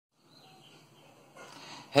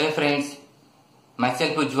Hello friends,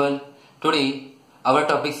 myself Ujwal. Today our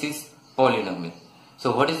topic is polynomial.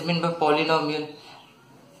 So what is meant by polynomial?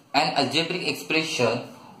 An algebraic expression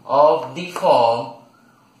of the form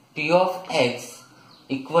p of x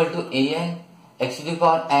equal to an x to the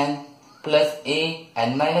power n plus a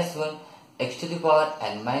n minus 1 x to the power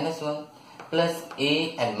n minus 1 plus a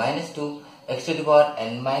n minus 2 x to the power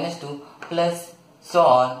n minus 2 plus so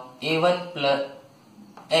on a1 plus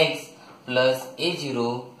x plus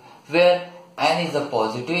a0, where n is a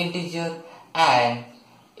positive integer and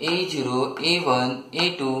a0, a1,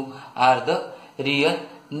 a2 are the real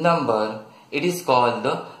number. It is called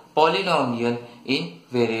the polynomial in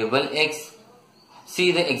variable x.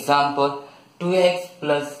 See the example, 2x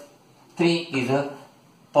plus 3 is a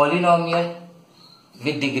polynomial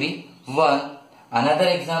with degree 1. Another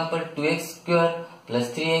example, 2x square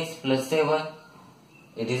plus 3x plus 7.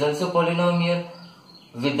 It is also polynomial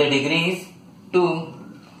with the degree is 2.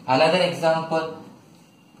 Another example,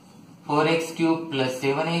 4x cube plus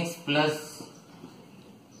 7x plus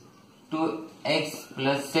 2x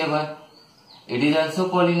plus 7. It is also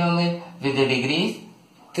polynomial with the degree is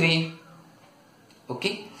 3.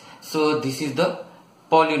 Okay, so this is the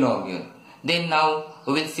polynomial. Then now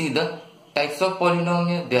we will see the types of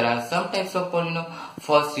polynomial. There are some types of polynomial.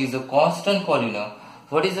 First is a constant polynomial.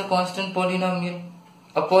 What is a constant polynomial?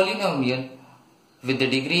 A polynomial with the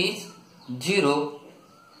degree is 0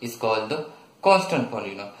 is called the constant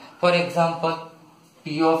polynomial. For example,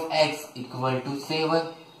 p of x equal to 7,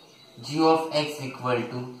 g of x equal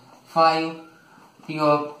to 5, p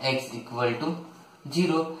of x equal to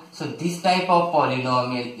 0. So this type of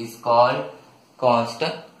polynomial is called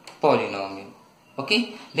constant polynomial.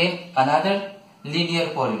 Okay. Then another linear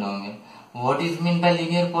polynomial. What is meant by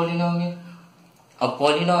linear polynomial? A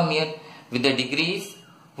polynomial with the degree is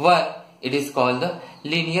 1. It is called the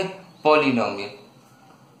linear polynomial.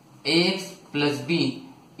 Ax plus b,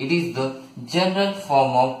 it is the general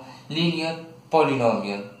form of linear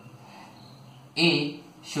polynomial. A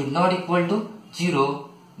should not equal to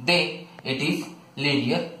 0, then it is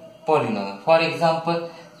linear polynomial. For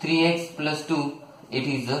example, 3x plus 2, it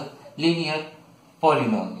is a linear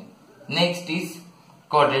polynomial. Next is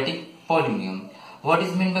quadratic polynomial. What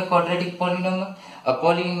is meant by quadratic polynomial? A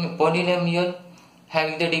polynomial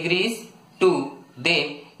having the degree is 2,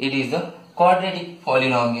 then it is a quadratic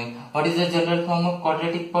polynomial. What is the general form of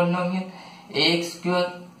quadratic polynomial? Ax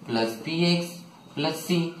square plus bx plus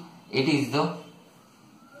c. It is the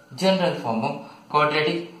general form of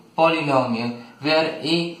quadratic polynomial where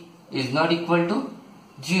a is not equal to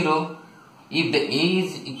 0. If the a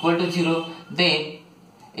is equal to 0, then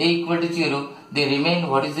a equal to 0, they remain,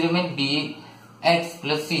 what is remain? Bx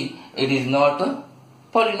plus c. It is not a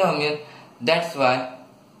polynomial. That's why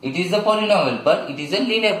it is a polynomial, but it is a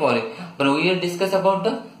linear polynomial. But we will discuss about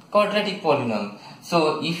the quadratic polynomial.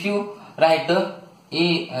 So if you write the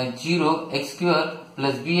a 0 x square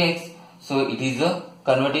plus bx, so it is a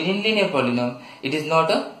converted in linear polynomial. It is not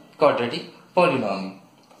a quadratic polynomial.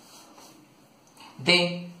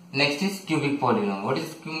 Then next is cubic polynomial. What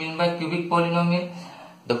is meant by cubic polynomial?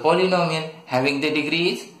 The polynomial having the degree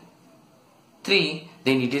is 3,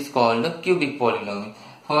 then it is called a cubic polynomial.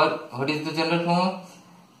 For what is the general form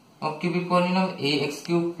of cubic polynomial? Ax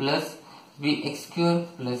cube plus bx square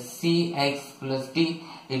plus cx plus d.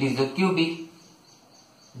 It is the cubic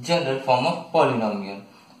general form of polynomial.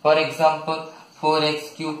 For example,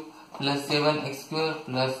 4x cube plus 7x square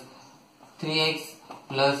plus 3x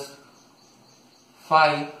plus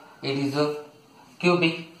 5. It is a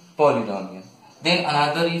cubic polynomial. Then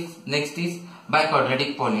another is, next is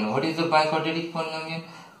biquadratic polynomial. What is the biquadratic polynomial?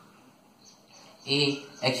 A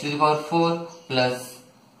x to the power 4 plus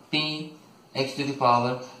p x to the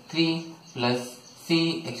power 3 plus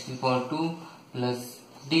c x to the power 2 plus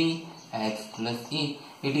d x plus e.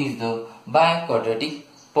 It is the biquadratic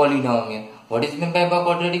polynomial. What is meant by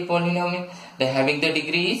biquadratic polynomial? The having the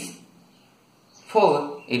degree is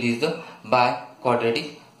 4. It is the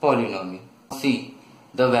biquadratic polynomial. See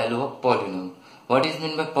the value of polynomial. What is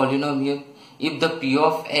meant by polynomial? If the p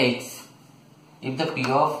of x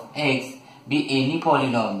be any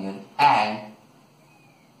polynomial and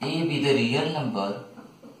a be the real number,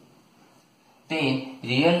 then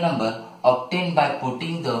real number obtained by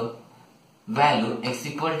putting the value x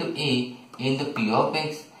equal to a in the p of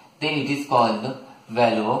x, then it is called the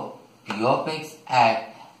value of p of x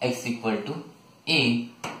at x equal to a.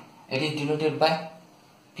 It is denoted by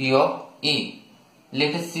p of a.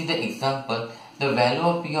 Let us see the example. The value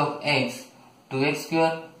of p of x, 2x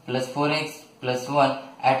square plus 4x plus 1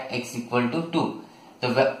 at x equal to 2.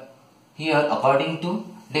 Here according to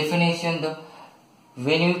definition,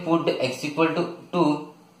 when we put the x equal to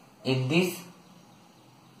 2, in this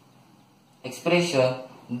expression,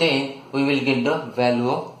 then we will get the value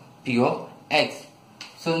of p of x.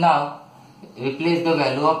 So now replace the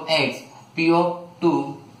value of x, p of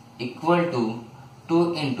 2 equal to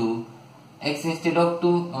 2 into x instead of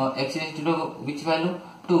 2, x instead of which value?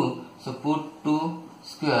 2. So put 2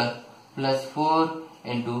 square plus 4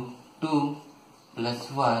 into 2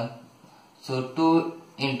 plus 1. So 2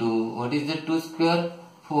 into, what is the 2 square?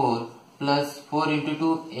 4 plus 4 into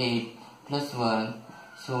 2, 8 plus 1.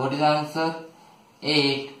 So what is the answer?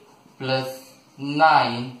 8 plus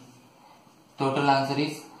 9. Total answer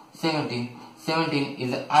is 17. 17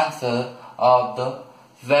 is the answer of the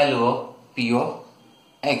value of p of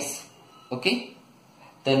x. Okay.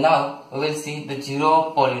 Then now we will see the zero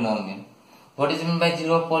of polynomial. What is meant by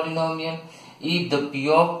zero of polynomial? If the p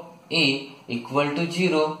of a equal to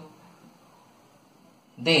 0,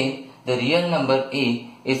 then the real number a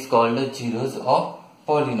is called the zeros of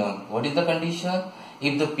polynomial. What is the condition?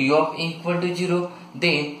 If the p of a equal to 0,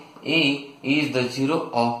 then a is the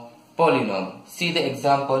zero of polynomial. See the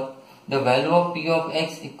example. The value of p of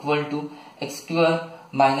x equal to x square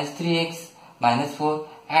minus 3x minus 4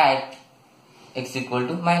 at x equal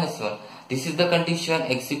to minus 1. This is the condition,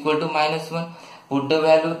 x equal to minus 1. Put the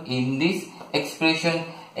value in this expression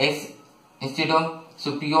x instead of,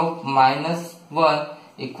 so p of minus 1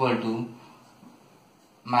 equal to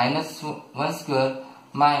minus 1 square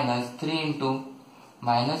minus 3 into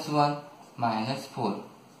minus 1 minus 4.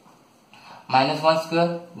 Minus 1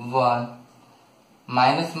 square 1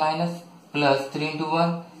 minus minus plus 3 into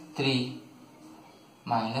 1 3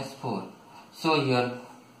 minus 4. So here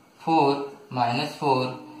 4 minus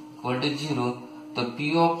 4 equal to 0. The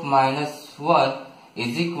p of minus 1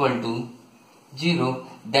 is equal to 0.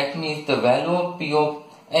 That means the value of p of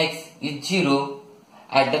x is 0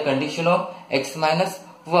 at the condition of x minus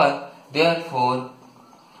 1. Therefore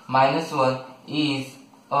minus 1 is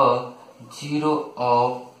a zero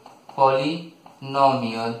of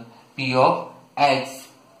polynomial p of x,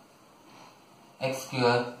 x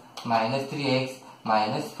square minus 3x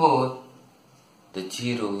minus 4, the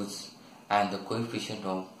zeros and the coefficient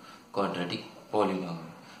of quadratic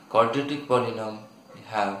polynomial. Quadratic polynomial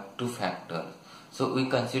have two factors. So we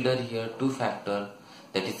consider here two factors,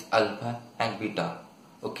 that is alpha and beta.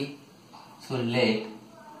 Okay. So let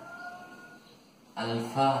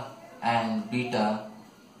alpha and beta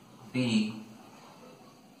be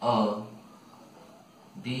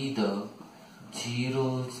the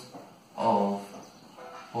zeros of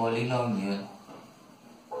polynomial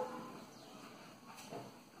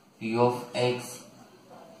p of x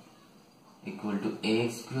equal to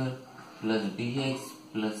ax square plus bx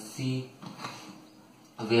plus c,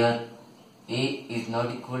 where a is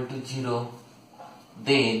not equal to 0,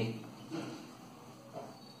 then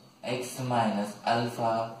x minus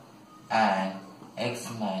alpha and x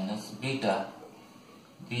minus beta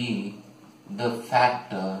be the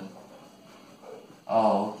factor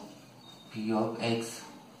of p of x.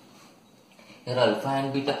 Here alpha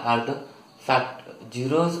and beta are the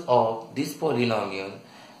zeros of this polynomial.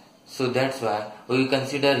 So that's why we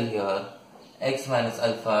consider here x minus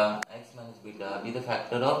alpha, x minus beta be the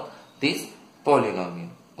factor of this polynomial.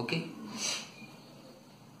 Okay.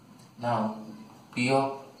 Now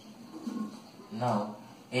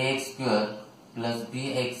ax square plus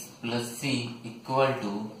bx plus c equal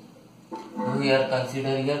to, we are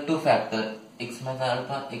considering here two factors, x minus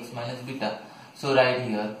alpha, x minus beta. So write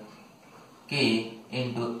here k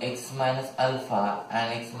into x minus alpha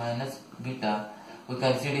and x minus beta. We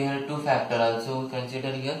consider here two factors also. We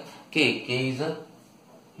consider here k. K is a,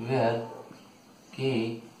 where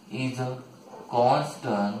k is a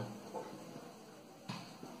constant.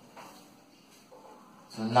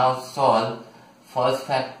 So now solve first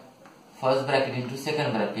bracket into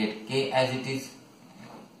second bracket, k as it is,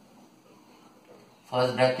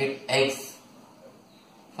 first bracket x,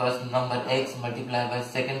 first number x multiplied by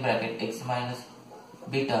second bracket x minus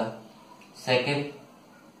beta, second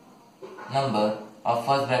number of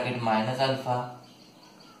first bracket minus alpha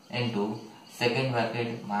into second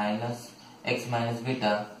bracket minus x minus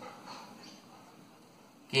beta,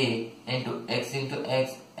 k into x,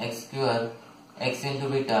 x square, x into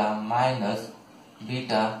beta minus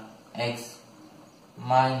beta x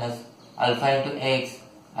minus alpha into x,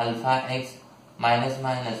 alpha x minus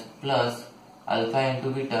minus plus alpha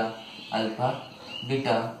into beta, alpha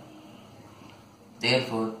beta.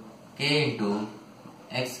 Therefore k into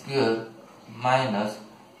x square minus,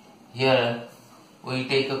 here we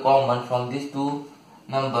take a common from these two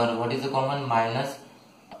number. What is the common? Minus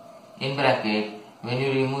in bracket. When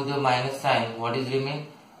you remove the minus sign, what is remain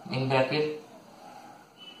in bracket?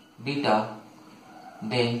 Beta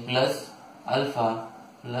then plus alpha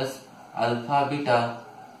beta,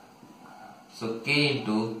 so k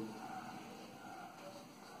into,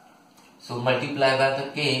 so multiply by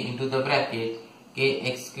the k into the bracket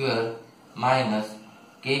kx square minus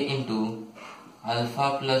k into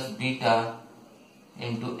alpha plus beta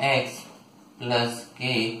into x plus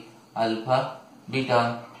k alpha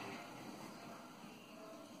beta,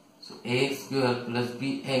 so ax square plus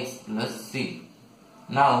bx plus c.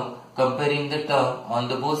 Now comparing the term on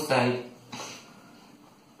the both sides,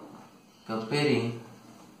 comparing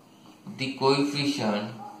the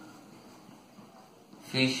coefficient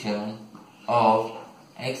of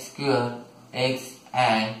x square, x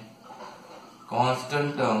and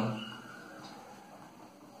constant term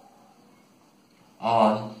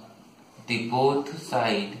on the both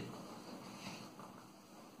side,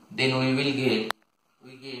 then we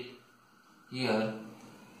get here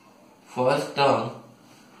first term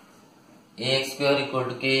ax square equal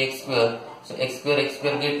to kx square, so x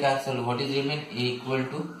square get cancelled, what is remain? A equal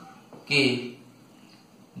to k.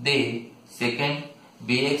 Then second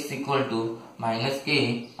bx equal to minus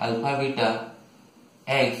k alpha beta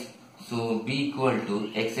x, so b equal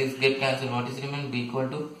to x get cancelled, what is remain? B equal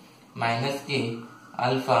to minus k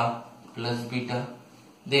alpha plus beta.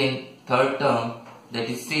 Then third term, that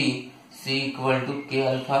is c equal to k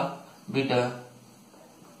alpha beta.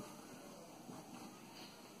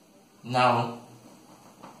 Now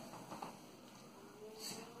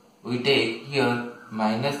we take here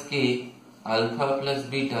minus k alpha plus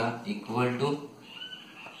beta equal to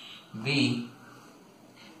b.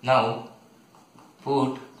 Now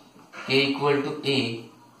put k equal to a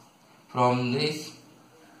from this,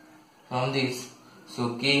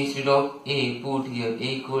 so k instead of a put here a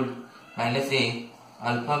equal minus a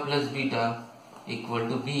alpha plus beta equal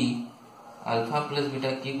to b, alpha plus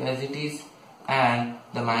beta keep as it is and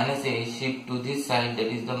the minus a shift to this side, that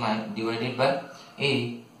is the divided by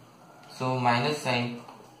a, so minus sign,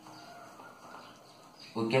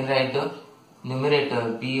 we can write the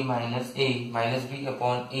numerator b minus b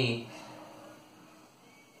upon a.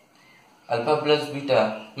 Alpha plus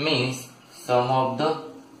beta means sum of the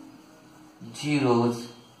zeros,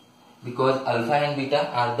 because alpha and beta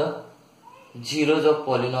are the zeros of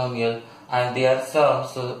polynomial and they are sum,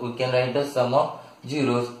 so we can write the sum of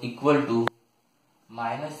zeros equal to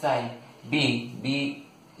minus sign b,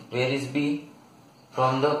 where is b?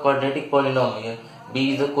 From the quadratic polynomial,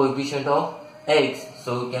 b is the coefficient of x,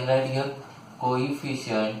 so we can write here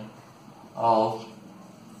coefficient of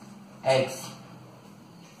x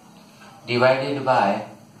divided by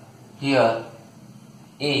here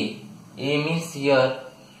a means here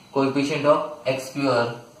coefficient of x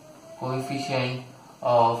square,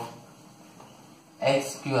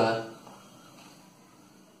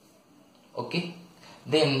 okay.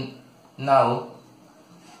 Then now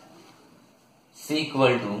c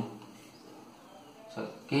equal to, so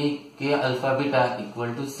k alpha beta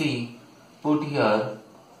equal to c, put here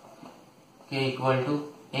k equal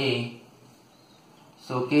to a,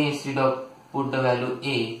 so k instead of put the value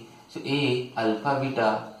a, so a alpha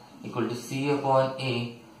beta equal to c upon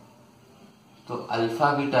a, so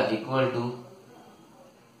alpha beta equal to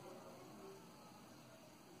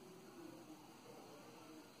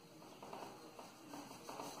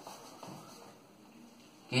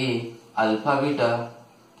k alpha beta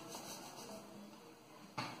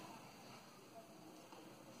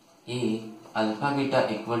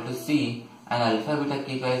equal to c, and alpha beta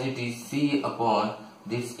keep as it is c upon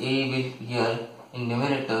this a will here in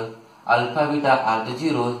numerator. Alpha beta are the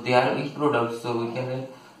zeros, they are in product, so we can write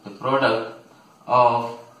the product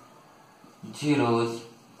of zeros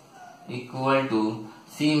equal to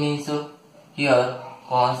c means here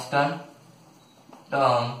constant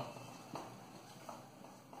term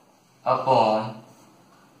upon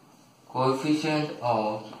coefficient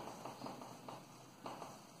of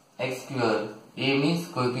x square. A means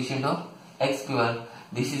coefficient of x square.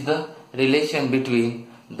 This is the relation between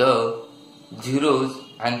the zeros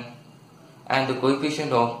and the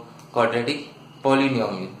coefficient of quadratic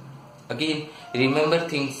polynomial. Again, remember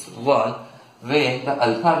things one, when the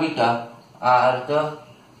alpha beta are the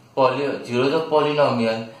zeros of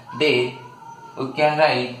polynomial, then we can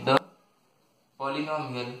write the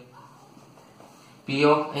polynomial p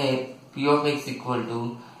of x equal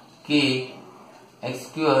to k x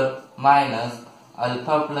square minus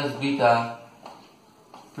alpha plus beta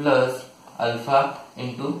plus alpha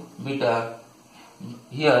into beta.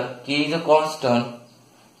 Here k is a constant,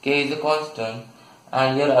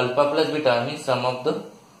 and here alpha plus beta means sum of the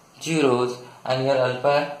zeros, and here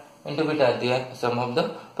alpha into beta they are sum of the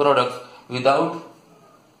products. Without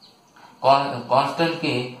constant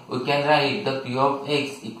k, we can write the p of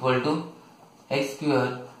x equal to x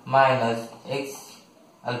square minus x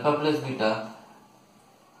alpha plus beta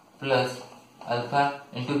plus alpha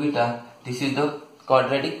into beta. This is the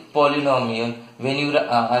quadratic polynomial. When you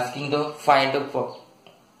are asking the find the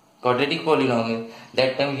quadratic polynomial,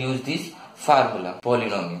 that time use this formula.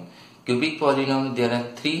 Polynomial, cubic polynomial, there are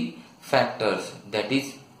three factors, that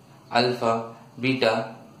is alpha,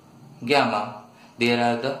 beta, gamma. There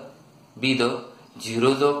are the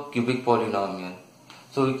zeros of cubic polynomial.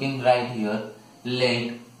 So we can write here,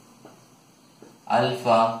 let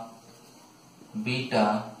alpha,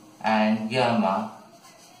 beta and gamma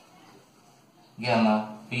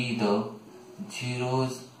be the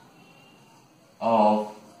zeros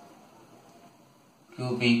of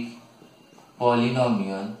cubic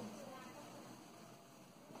polynomial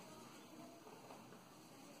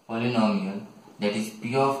that is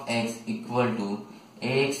p of x equal to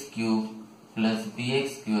ax cube plus bx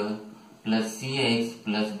square plus cx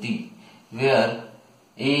plus d, where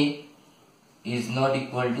a is not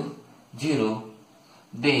equal to 0,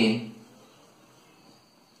 then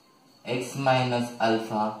x minus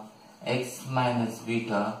alpha, x minus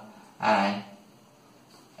beta and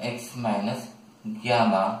x minus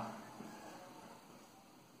gamma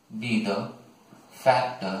be the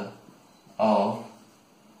factor of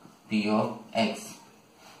p of x.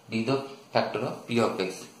 Be the factor of p of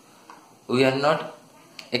x. We are not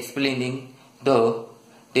explaining the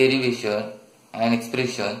derivation and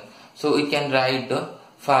expression, so we can write the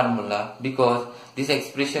formula, because this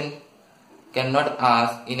expression cannot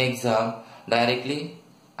ask in exam directly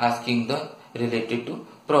asking the related to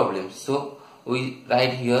problems. So we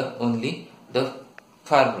write here only the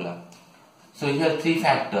formula. So here three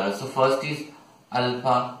factors. So first is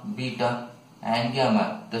alpha, beta and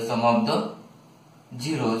gamma. The sum of the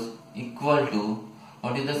zeros equal to,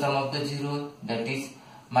 what is the sum of the zeros? That is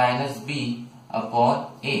minus b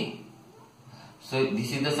upon a. So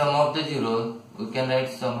this is the sum of the zeros. We can write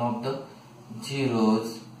sum of the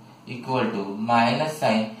zeros equal to minus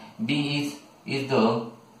sign. B is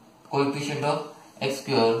the coefficient of x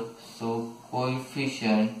square. So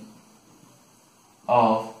coefficient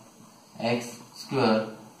of x square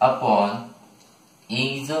upon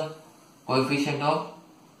a is the coefficient of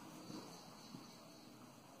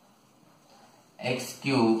x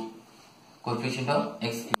cube. Coefficient of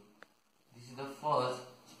x cube. This is the first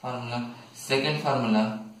formula. Second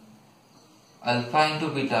formula, alpha into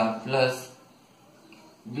beta plus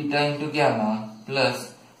beta into gamma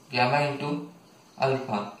plus gamma into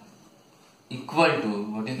alpha equal to,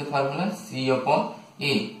 what is the formula? C upon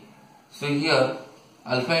A. So here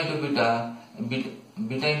alpha into beta,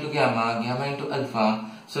 beta into gamma, gamma into alpha.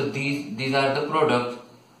 So these are the product,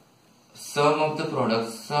 sum of the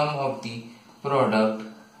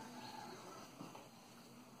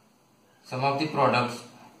products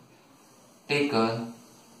taken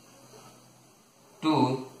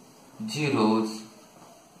two zeros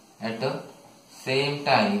at the same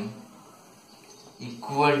time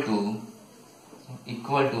equal to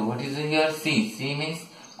what is here? C. C means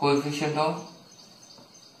coefficient of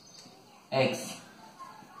x,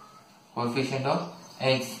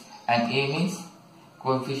 and A means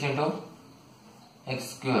coefficient of x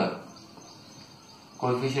square,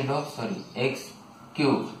 x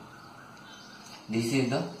cube. This is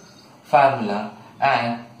the formula.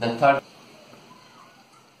 And the third,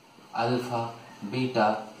 alpha,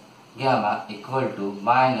 beta, gamma equal to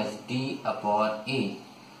minus d upon a.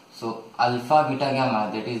 So alpha, beta, gamma,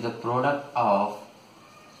 that is the product of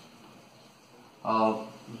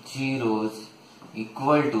zeros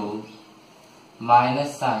equal to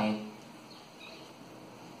minus sign.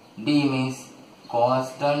 D means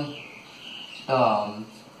constant terms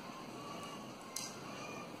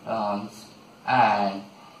and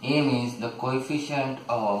A means the coefficient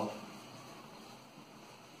of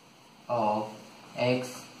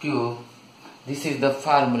x cube. This is the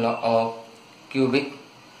formula of cubic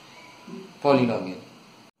polynomial.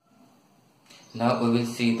 Now we will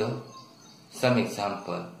see some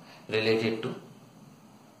example related to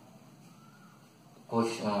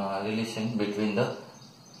relation between the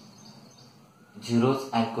zeros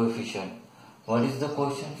and coefficient. What is the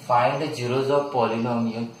question? Find the zeros of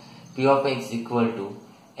polynomial p of x equal to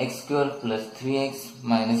x square plus 3x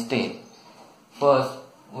minus 10. First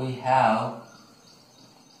we have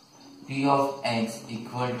p of x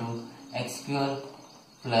equal to x square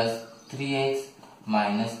plus 3x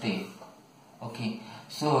minus 10. Okay,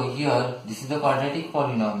 so here this is the quadratic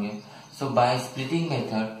polynomial. So by splitting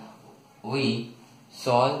method we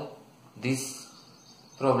solve this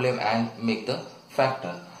problem and make the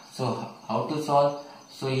factor. So how to solve?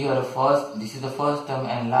 So here first, this is the first term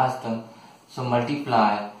and last term. So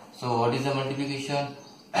multiply. So what is the multiplication?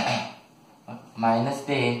 Minus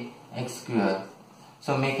 10 x square.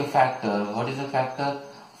 So make a factor. What is the factor?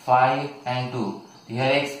 5 and 2.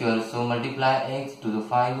 Here x square. So multiply x to the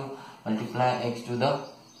 5, multiply x to the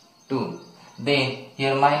 2. Then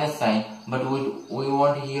here minus sign, but we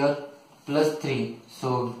want here plus 3.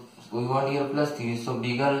 So we want here plus 3. So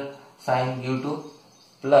bigger sign give to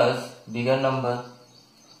plus, bigger number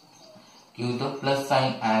give the plus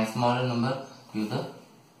sign, and smaller number give the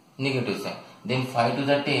negative sign. Then 5 to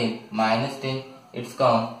the 10 minus 10, it's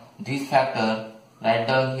come. This factor write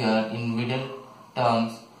down here in middle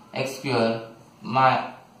terms, x square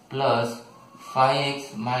plus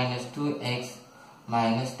 5x minus 2x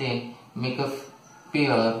minus 10, make a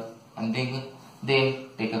pair, and then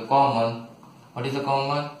take a common. What is the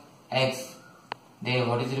common? X. Then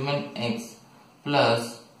what is remain? X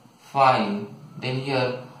plus 5. Then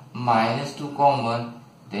here minus 2 common.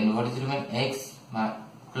 Then what is remain? X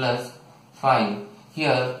plus 5.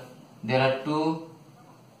 Here there are two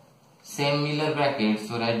similar brackets,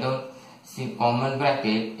 so write down common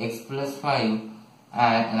bracket x plus 5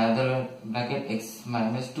 and another bracket x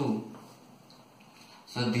minus 2.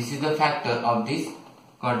 So this is the factor of this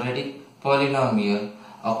quadratic polynomial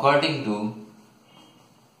according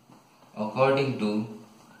to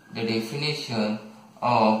the definition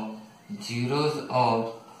of zeros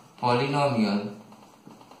of polynomial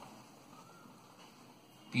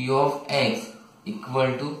p of x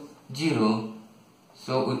equal to 0.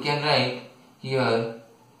 So we can write here,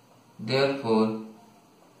 therefore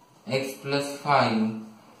x plus 5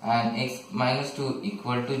 and x minus 2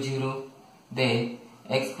 equal to 0. Then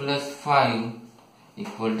x plus 5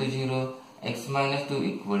 equal to 0, x minus 2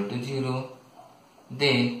 equal to 0.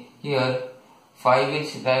 Then here 5 will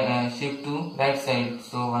shift to right side,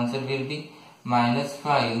 so answer will be minus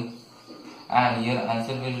 5, and here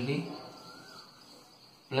answer will be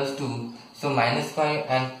plus 2. So minus 5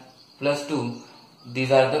 and plus 2,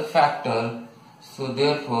 these are the factor. So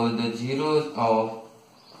therefore the zeros of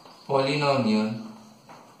polynomial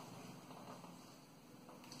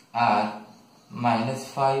are minus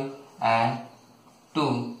 5 and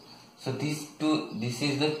 2. So this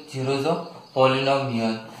is the zeros of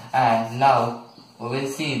polynomial. And now we will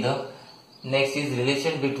see the next is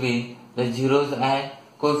relation between the zeros and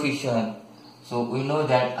coefficient. So we know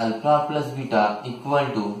that alpha plus beta equal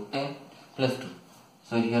to 10 plus 2.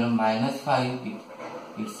 So here minus 5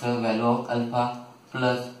 it's a value of alpha,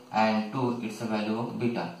 plus and 2 it's a value of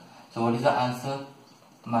beta. So what is the answer?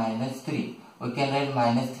 Minus 3. We can write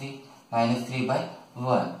minus 3 by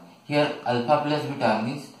 1. Here alpha plus beta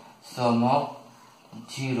means sum of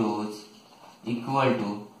zeros equal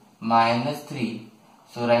to minus 3.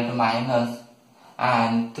 So write minus,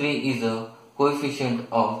 and 3 is a coefficient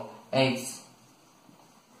of x.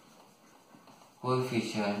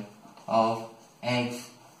 Coefficient of x,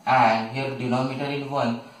 and here denominator in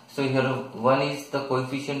 1. So here 1 is the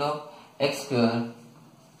coefficient of x square.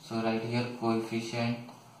 So write here coefficient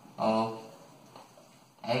of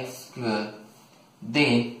x square.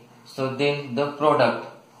 Then the product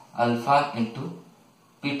alpha into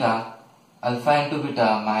beta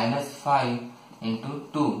minus 5 into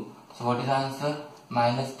 2. So what is the answer?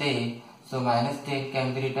 Minus 10. So minus 10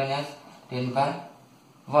 can be written as 10 by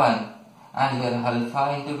 1. And here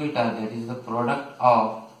alpha into beta, that is the product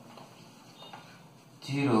of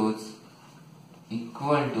zeros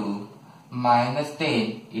equal to minus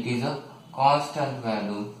 10. It is a constant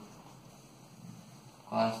value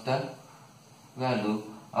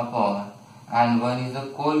upon, and 1 is the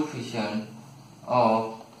coefficient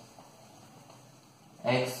of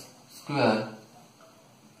x square.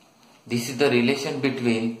 This is the relation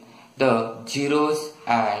between the zeros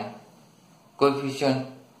and coefficient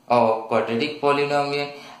of quadratic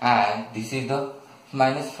polynomial, and this is the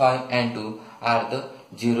minus 5 and 2 are the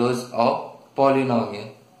zeros of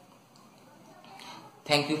polynomial.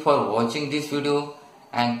 Thank you for watching this video,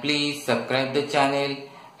 and please subscribe the channel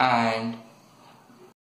and